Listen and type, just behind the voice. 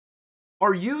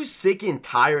Are you sick and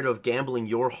tired of gambling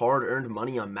your hard-earned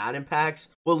money on Madden packs?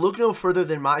 Well, look no further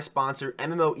than my sponsor,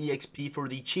 MMOEXP, for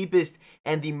the cheapest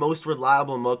and the most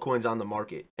reliable mug coins on the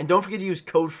market. And don't forget to use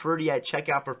code FERDY at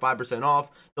checkout for 5%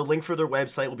 off. The link for their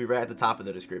website will be right at the top of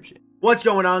the description. What's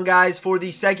going on, guys? For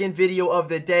the second video of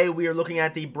the day, we are looking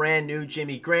at the brand new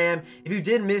Jimmy Graham. If you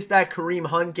did miss that Kareem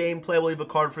Hunt gameplay, we'll leave a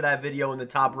card for that video in the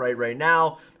top right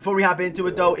now. Before we hop into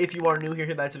it, though, if you are new here,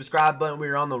 hit that subscribe button. We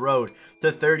are on the road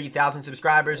to 30,000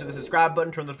 subscribers. Hit the subscribe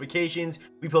button, turn notifications.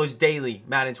 We post daily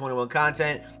Madden 21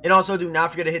 content. And also, do not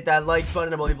forget to hit that like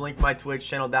button. I will leave a link to my Twitch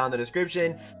channel down in the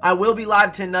description. I will be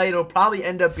live tonight. It'll probably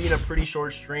end up being a pretty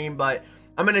short stream, but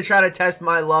I'm going to try to test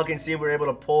my luck and see if we're able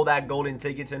to pull that golden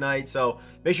ticket tonight. So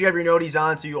make sure you have your noties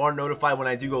on so you are notified when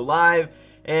I do go live.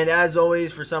 And as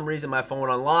always, for some reason, my phone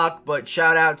went unlocked. But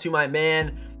shout out to my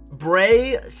man,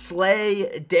 Bray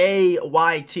Slay Day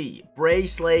YT. Bray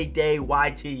Slay Day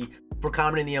YT for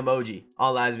commenting the emoji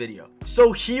on last video.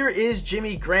 So here is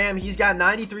Jimmy Graham. He's got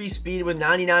 93 speed with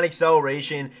 99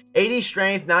 acceleration, 80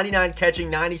 strength, 99 catching,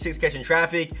 96 catching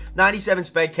traffic, 97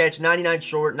 spec catch, 99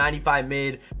 short, 95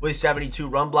 mid with 72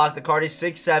 run block. The card is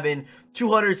 6'7",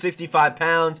 265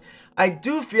 pounds. I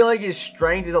do feel like his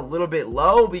strength is a little bit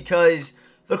low because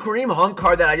the Kareem Hunt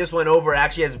card that I just went over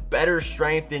actually has better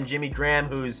strength than Jimmy Graham,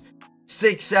 who's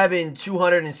 6'7",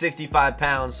 265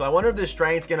 pounds. So I wonder if the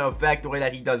strength's going to affect the way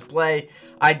that he does play.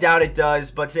 I doubt it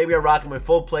does, but today we are rocking with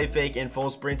full play fake and full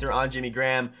sprinter on Jimmy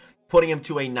Graham, putting him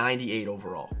to a 98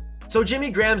 overall. So Jimmy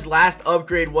Graham's last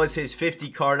upgrade was his 50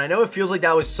 card, and I know it feels like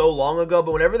that was so long ago,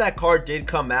 but whenever that card did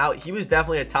come out, he was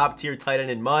definitely a top tier tight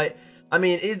end in MUT. I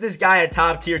mean, is this guy a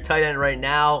top tier tight end right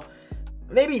now?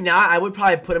 Maybe not. I would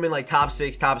probably put him in like top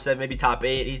 6, top 7, maybe top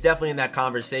 8. He's definitely in that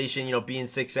conversation, you know, being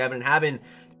 6'7" and having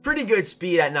pretty good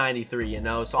speed at 93, you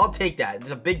know, so I'll take that.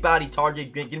 It's a big body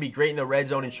target, gonna be great in the red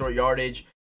zone and short yardage,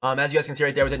 as you guys can see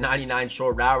right there with the 99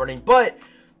 short route running. But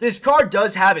this card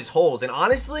does have its holes, and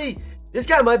honestly, this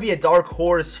guy might be a dark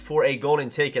horse for a golden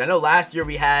ticket. I know last year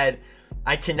we had,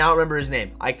 I cannot remember his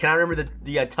name. I cannot remember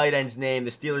the tight end's name,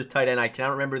 the Steelers tight end. I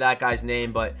cannot remember that guy's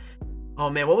name, but oh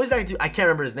man, what was that dude? I can't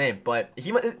remember his name, but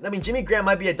I mean, Jimmy Graham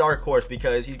might be a dark horse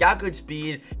because he's got good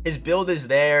speed. His build is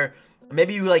there.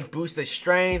 Maybe you like boost the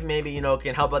strength, maybe, you know,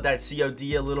 can help out that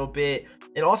COD a little bit.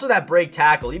 And also that break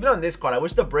tackle. Even on this card, I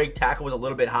wish the break tackle was a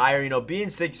little bit higher. You know, being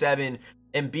 6'7"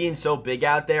 and being so big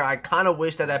out there, I kind of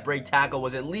wish that that break tackle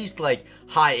was at least like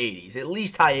high 80s. At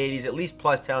least high 80s, at least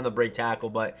plus 10 on the break tackle.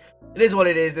 But it is what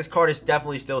it is. This card is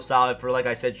definitely still solid for, like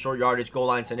I said, short yardage, goal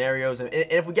line scenarios. And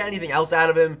if we get anything else out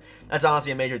of him, that's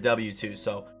honestly a major W too.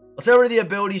 So let's head over to the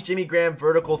abilities. Jimmy Graham,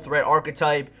 vertical threat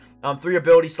archetype. 3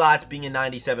 ability slots, being a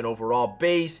 97 overall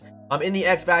base. In the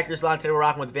X Factor slot, today we're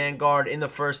rocking with Vanguard. In the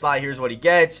first slot, here's what he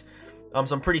gets.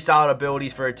 Some pretty solid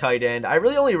abilities for a tight end. I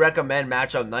really only recommend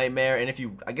Matchup Nightmare, and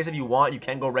I guess if you want, you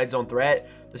can go Red Zone Threat.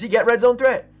 Does he get Red Zone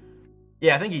Threat?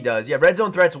 Yeah, I think he does. Yeah, Red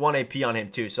Zone Threat's 1 AP on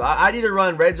him too. So I'd either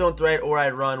run Red Zone Threat or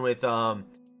I'd run with a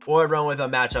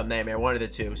Matchup Nightmare, one of the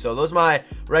two. So those are my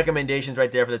recommendations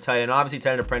right there for the tight end. Obviously,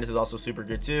 Tight End Apprentice is also super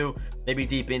good too. Maybe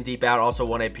deep in, deep out, also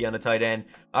 1 AP on the tight end.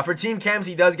 For team chems,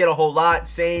 he does get a whole lot.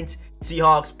 Saints,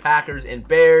 Seahawks, Packers, and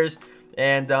Bears.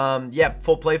 And yeah,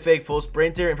 full play fake, full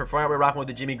sprinter. And for front, we're rocking with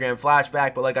the Jimmy Graham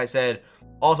flashback. But like I said,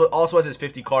 also has his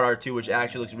 50 card art too, which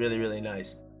actually looks really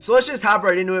nice. So let's just hop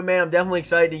right into it, man. I'm definitely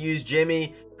excited to use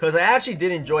Jimmy because I actually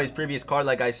did enjoy his previous card,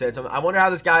 like I said. So I wonder how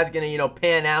this guy's going to, you know,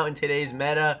 pan out in today's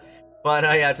meta. But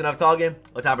yeah, it's enough talking.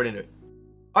 Let's hop right into it.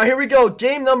 All right, here we go.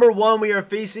 Game number 1. We are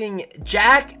facing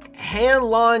Jack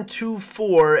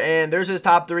Hanlon24. And there's his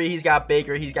top 3. He's got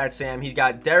Baker. He's got Sam. He's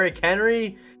got Derrick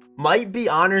Henry. Might be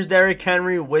honors Derrick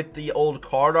Henry with the old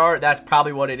card art. That's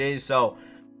probably what it is. So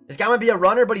this guy might be a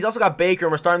runner, but he's also got Baker,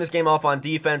 and we're starting this game off on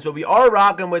defense. But we are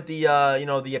rocking with the, you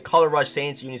know, the Color Rush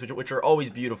Saints unis, which are always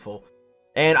beautiful.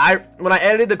 And when I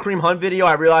edited the Kareem Hunt video,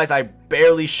 I realized I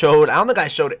barely showed, I don't think I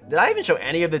showed, did I even show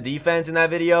any of the defense in that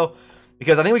video?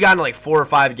 Because I think we got into like 4 or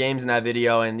 5 games in that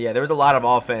video, and yeah, there was a lot of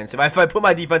offense. If I put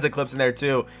my defensive clips in there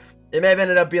too, it may have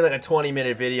ended up being like a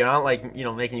 20-minute video. I don't like, you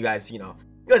know, making you guys, you know,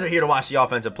 you guys are here to watch the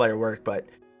offensive player work, but,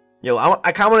 you know,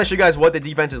 I kind of want to show you guys what the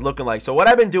defense is looking like. So what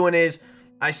I've been doing is,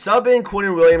 I sub in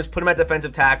Quinn Williams, put him at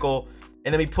defensive tackle,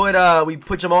 and then we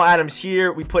put Jamal Adams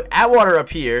here, we put Atwater up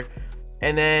here,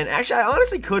 and then actually I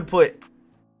honestly could put,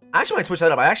 I actually might switch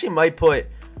that up. I actually might put,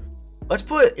 let's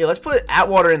put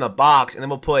Atwater in the box, and then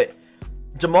we'll put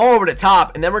Jamal over the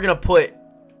top, and then we're gonna put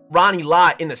Ronnie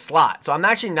Lott in the slot. So I'm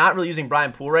actually not really using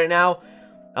Brian Poole right now.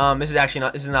 This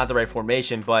is not the right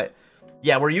formation, but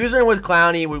Yeah, we're using with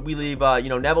Clowney. We leave, you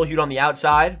know, Neville Hughes on the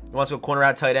outside. He wants to go corner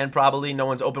out tight end probably. No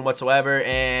one's open whatsoever.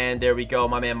 And there we go.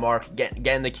 My man Mark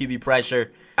getting the QB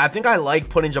pressure. I think I like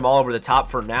putting Jamal over the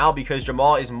top for now because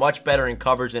Jamal is much better in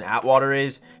coverage than Atwater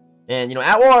is. And, you know,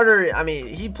 Atwater, I mean,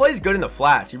 he plays good in the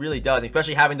flats. He really does,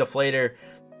 especially having Deflator.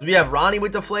 We have Ronnie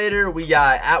with Deflator. We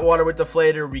got Atwater with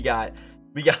Deflator. We got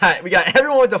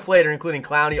everyone with Deflator, including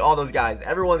Clowney, all those guys.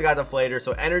 Everyone's got Deflator.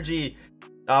 So energy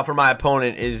for my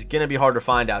opponent is going to be hard to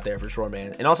find out there for sure,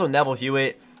 man. And also Neville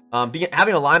Hewitt. Having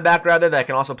a linebacker out there that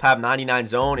can also have 99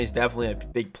 zone is definitely a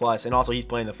big plus. And also he's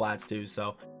playing the flats too.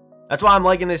 So that's why I'm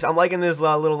liking this. I'm liking this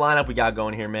little lineup we got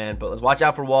going here, man. But let's watch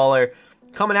out for Waller.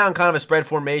 Coming out in kind of a spread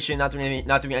formation, not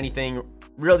doing anything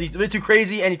really too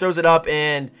crazy. And he throws it up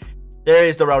and there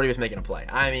is the route he was making a play.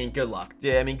 I mean, good luck.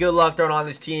 Yeah, I mean, good luck throwing on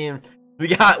this team. We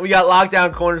got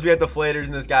lockdown corners. We have Deflators,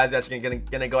 and this guy's actually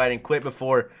gonna go ahead and quit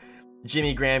before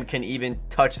Jimmy Graham can even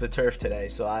touch the turf today.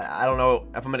 So I don't know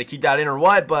if I'm going to keep that in or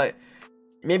what, but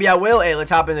maybe I will. Hey,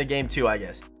 let's hop into game 2, I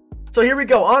guess. So here we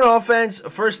go. On offense,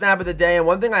 first snap of the day. And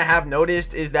one thing I have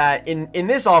noticed is that in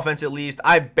this offense, at least,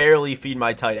 I barely feed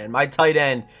my tight end. My tight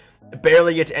end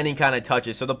barely gets any kind of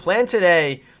touches. So the plan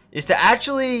today is to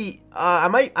actually, I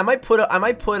might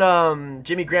put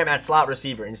Jimmy Graham at slot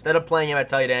receiver instead of playing him at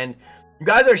tight end. You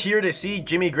guys are here to see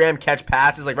Jimmy Graham catch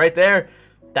passes, like right there.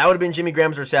 That would have been Jimmy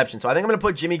Graham's reception. So I think I'm going to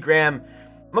put Jimmy Graham,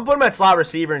 I'm going to put him at slot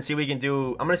receiver and see what we can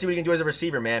do. I'm going to see what he can do as a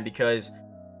receiver, man, because,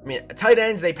 I mean, tight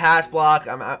ends, they pass block.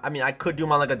 I mean, I could do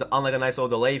him on like a nice little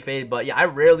delay fade, but yeah, I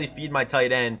rarely feed my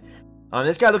tight end.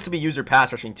 This guy looks to be user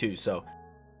pass rushing too, so,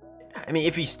 I mean,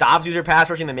 if he stops user pass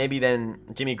rushing, then maybe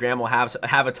Jimmy Graham will have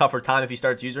a tougher time if he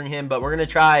starts using him, but we're going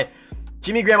to try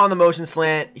Jimmy Graham on the motion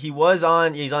slant. He's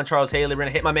on Charles Haley. We're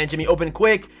going to hit my man Jimmy open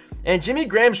quick. And Jimmy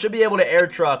Graham should be able to air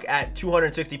truck at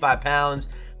 265 pounds.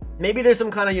 Maybe there's some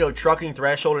kind of, you know, trucking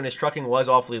threshold, and his trucking was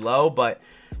awfully low. But,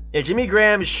 yeah, Jimmy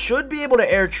Graham should be able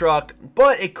to air truck.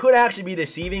 But it could actually be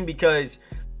deceiving because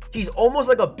he's almost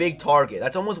like a big target.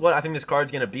 That's almost what I think this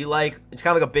card's going to be like. It's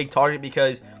kind of like a big target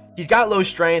because he's got low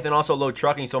strength and also low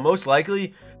trucking. So most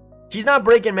likely, he's not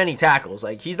breaking many tackles.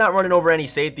 Like, he's not running over any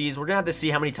safeties. We're going to have to see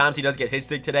how many times he does get hit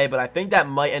stick today. But I think that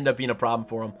might end up being a problem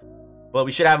for him. But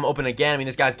we should have him open again. I mean,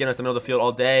 this guy's getting us the middle of the field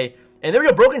all day. And there we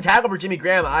go. Broken tackle for Jimmy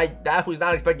Graham. I was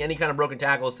not expecting any kind of broken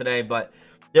tackles today. But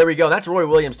there we go. That's Roy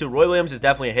Williams, too. Roy Williams is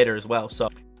definitely a hitter as well. So,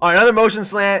 all right, another motion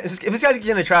slant. If this guy's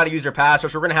going to try to use their pass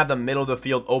rush, we're going to have the middle of the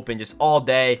field open just all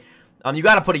day. You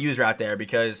got to put a user out there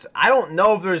because I don't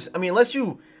know if there's... I mean, unless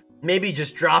you maybe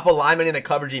just drop a lineman in the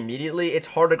coverage immediately, it's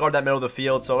hard to guard that middle of the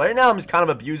field. So right now, I'm just kind of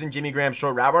abusing Jimmy Graham's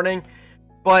short route running.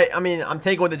 But, I mean, I'm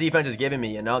taking what the defense is giving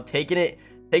me, you know, taking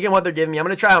what they're giving me. I'm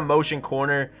going to try a motion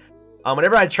corner.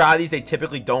 Whenever I try these, they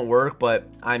typically don't work, but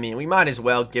I mean, we might as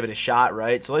well give it a shot,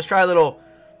 right? So let's try a little,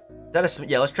 let's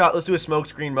do a smoke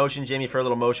screen motion, Jimmy, for a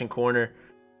little motion corner.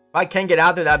 If I can get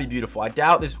out there, that'd be beautiful. I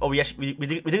doubt this. Oh, we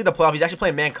did get the playoff. He's actually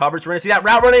playing man coverage. We're going to see that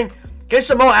route running against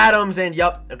Jamal Adams, and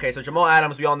yep. Okay, so Jamal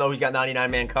Adams, we all know he's got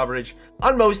 99 man coverage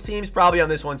on most teams, probably on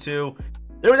this one too.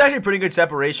 There was actually pretty good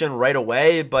separation right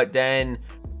away, but then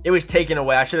it was taken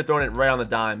away. I should have thrown it right on the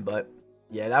dime, but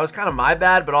yeah, that was kind of my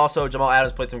bad, but also Jamal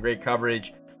Adams played some great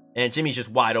coverage, and Jimmy's just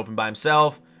wide open by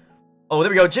himself. Oh, there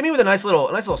we go. Jimmy with a nice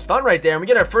little stunt right there, and we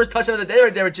get our first touchdown of the day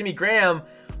right there with Jimmy Graham.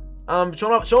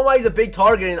 Showing why he's a big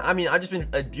target, and I mean, I've just been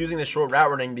abusing the short route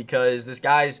running because this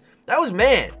guy's... That was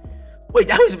man. Wait,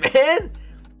 that was man?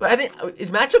 But I think... Is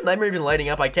Matchup Nightmare even lighting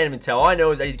up? I can't even tell. All I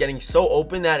know is that he's getting so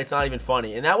open that it's not even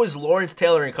funny, and that was Lawrence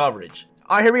Taylor in coverage.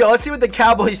 All right, here we go. Let's see what the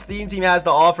Cowboys theme team has to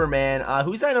offer, man.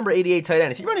 Who's that number 88 tight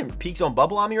end? Is he running peak zone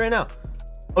bubble on me right now?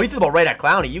 Oh, he threw the ball right at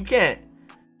Clowney. You can't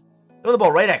throw the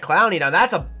ball right at Clowney. Now,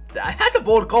 that's a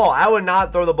bold call. I would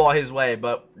not throw the ball his way.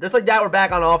 But just like that, we're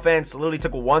back on offense. Literally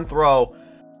took one throw.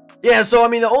 Yeah, so, I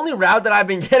mean, the only route that I've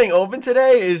been getting open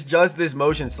today is just this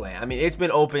motion slant. I mean, it's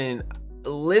been open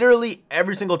literally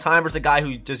every single time versus a guy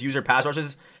who just user pass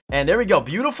rushes. And there we go.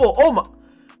 Beautiful. Oh, my...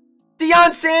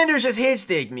 Deion Sanders just hit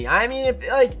stick me. I mean,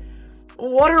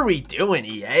 what are we doing,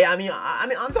 EA? I mean,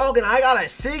 I'm talking. I got a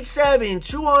 6'7",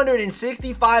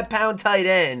 265-pound tight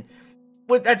end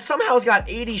that somehow has got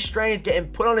 80 strength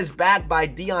getting put on his back by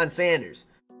Deion Sanders,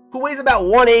 who weighs about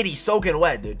 180, soaking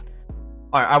wet, dude.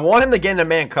 All right, I want him to get into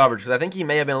man coverage because I think he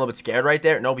may have been a little bit scared right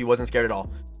there. Nope, he wasn't scared at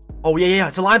all. Oh yeah,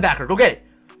 it's a linebacker. Go get it,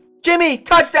 Jimmy.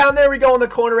 Touchdown. There we go. On the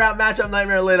corner route, Matchup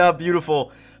Nightmare lit up.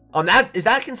 Beautiful. Is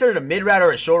that considered a mid route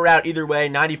or a short route? Either way,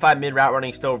 95 mid route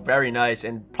running still very nice,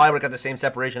 and probably would have got the same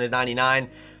separation as 99.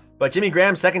 But Jimmy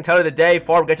Graham, second touch of the day.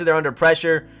 Favre gets it there under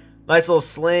pressure. Nice little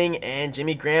sling, and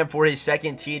Jimmy Graham for his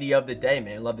second TD of the day,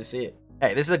 man. Love to see it.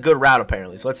 Hey, this is a good route,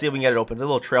 apparently. So let's see if we can get it open. It's a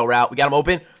little trail route. We got him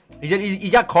open. He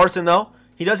got Carson, though.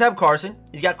 He does have Carson.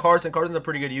 He's got Carson. Carson's a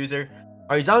pretty good user. All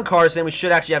right, he's on Carson. We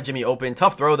should actually have Jimmy open.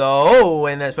 Tough throw, though. Oh,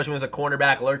 and then especially when there's a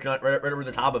cornerback lurking right over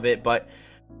the top of it. But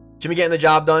Jimmy getting the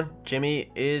job done. Jimmy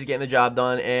is getting the job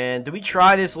done. And do we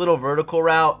try this little vertical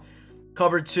route?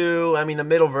 Cover 2. I mean, the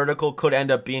middle vertical could end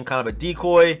up being kind of a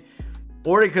decoy.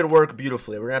 Or it could work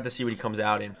beautifully. We're going to have to see what he comes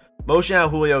out in. Motion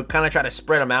out Julio. Kind of try to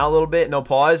spread him out a little bit. No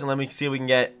pause. And let me see if we can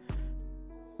get...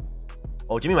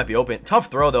 Oh, Jimmy might be open.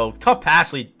 Tough throw, though. Tough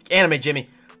pass lead. Animate, Jimmy.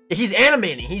 He's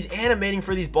animating. He's animating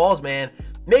for these balls, man.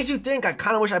 Makes you think. I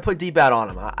kind of wish I put deep out on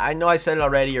him. I know I said it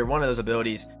already, or one of those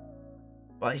abilities.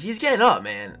 But he's getting up,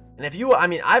 man. And if you... I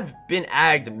mean, I've been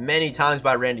agged many times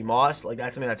by Randy Moss. Like,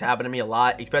 that's something that's happened to me a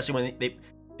lot. Especially when they...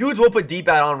 Dudes will put deep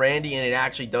out on Randy, and it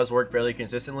actually does work fairly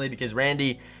consistently because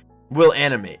Randy will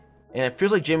animate. And it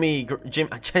feels like Jimmy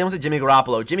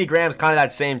Garoppolo. Jimmy Graham's kind of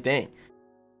that same thing.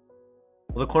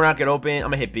 Will the corner out get open? I'm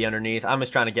going to hit B underneath. I'm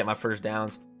just trying to get my first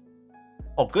downs.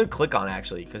 Oh, good click on,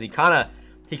 actually, because he kind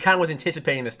of was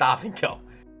anticipating the stop and go.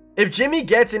 If Jimmy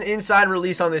gets an inside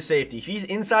release on this safety, if he's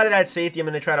inside of that safety, I'm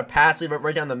going to try to pass leave it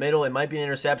right down the middle. It might be an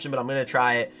interception, but I'm going to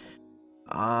try it.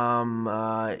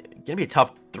 Gonna be a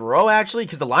tough throw, actually,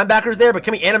 because the linebacker's there, but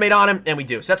can we animate on him? And we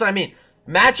do. So that's what I mean.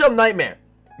 Matchup nightmare.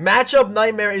 Matchup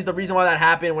nightmare is the reason why that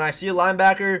happened. When I see a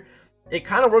linebacker, it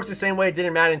kind of works the same way it did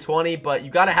in Madden 20, but you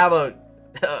got to have a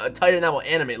tight end that will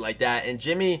animate like that. And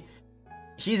Jimmy,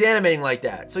 he's animating like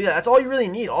that. So yeah, that's all you really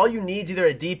need. All you need is either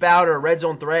a deep out or a red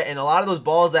zone threat. And a lot of those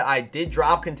balls that I did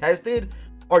drop contested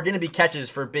are going to be catches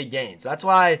for big gains. That's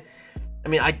why... I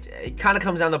mean, it kind of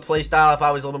comes down to play style. If I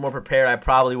was a little bit more prepared, I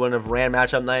probably wouldn't have ran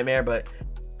matchup nightmare. But,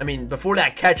 I mean, before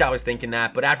that catch, I was thinking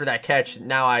that. But after that catch,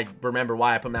 now I remember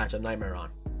why I put matchup nightmare on.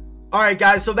 Alright,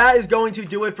 guys, so that is going to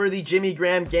do it for the Jimmy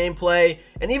Graham gameplay.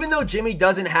 And even though Jimmy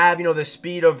doesn't have, you know, the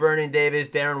speed of Vernon Davis,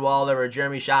 Darren Waller, or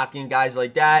Jeremy Shockey, guys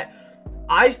like that,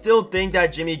 I still think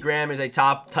that Jimmy Graham is a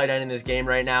top tight end in this game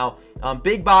right now.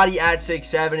 Big body at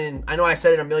 6'7", and I know I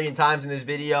said it a million times in this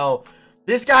video.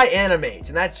 This guy animates,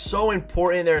 and that's so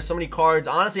important. There are so many cards.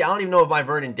 Honestly, I don't even know if my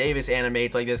Vernon Davis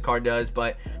animates like this card does,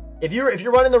 but if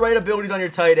you're running the right abilities on your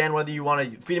tight end, whether you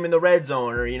want to feed him in the red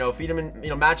zone or, you know, feed him in, you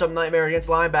know, matchup nightmare against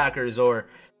linebackers or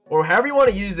however you want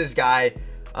to use this guy,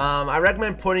 I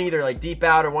recommend putting either like deep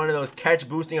out or one of those catch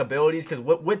boosting abilities, because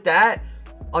with that,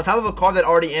 on top of a card that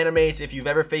already animates, if you've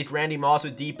ever faced Randy Moss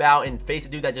with deep out and faced a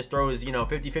dude that just throws, you know,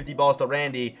 50-50 balls to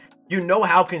Randy, you know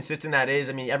how consistent that is.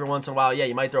 I mean, every once in a while, yeah,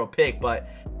 you might throw a pick, but,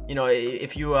 you know,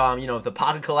 if you, you know, if the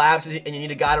pocket collapses and you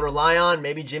need a guy to rely on,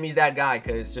 maybe Jimmy's that guy,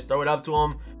 because just throw it up to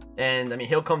him, and, I mean,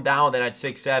 he'll come down with it at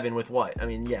 6'7" with what? I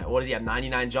mean, yeah, what does he have,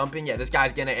 99 jumping? Yeah, this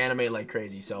guy's going to animate like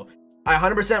crazy, so I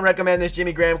 100% recommend this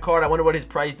Jimmy Graham card. I wonder what his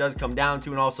price does come down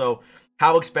to, and also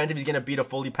how expensive he's going to be to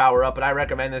fully power up, but I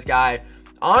recommend this guy.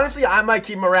 Honestly, I might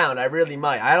keep him around. I really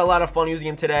might. I had a lot of fun using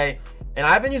him today. And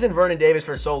I've been using Vernon Davis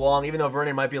for so long, even though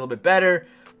Vernon might be a little bit better.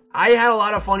 I had a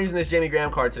lot of fun using this Jimmy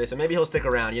Graham card today, so maybe he'll stick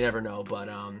around. You never know. But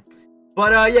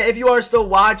yeah, if you are still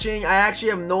watching, I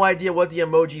actually have no idea what the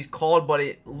emoji's called, but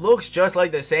it looks just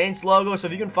like the Saints logo. So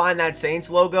if you can find that Saints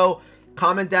logo,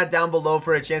 comment that down below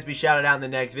for a chance to be shouted out in the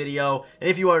next video. And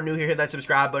if you are new here, hit that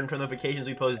subscribe button, turn notifications.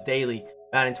 We post daily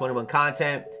Madden 21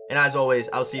 content. And as always,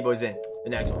 I'll see you boys in the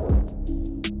next one.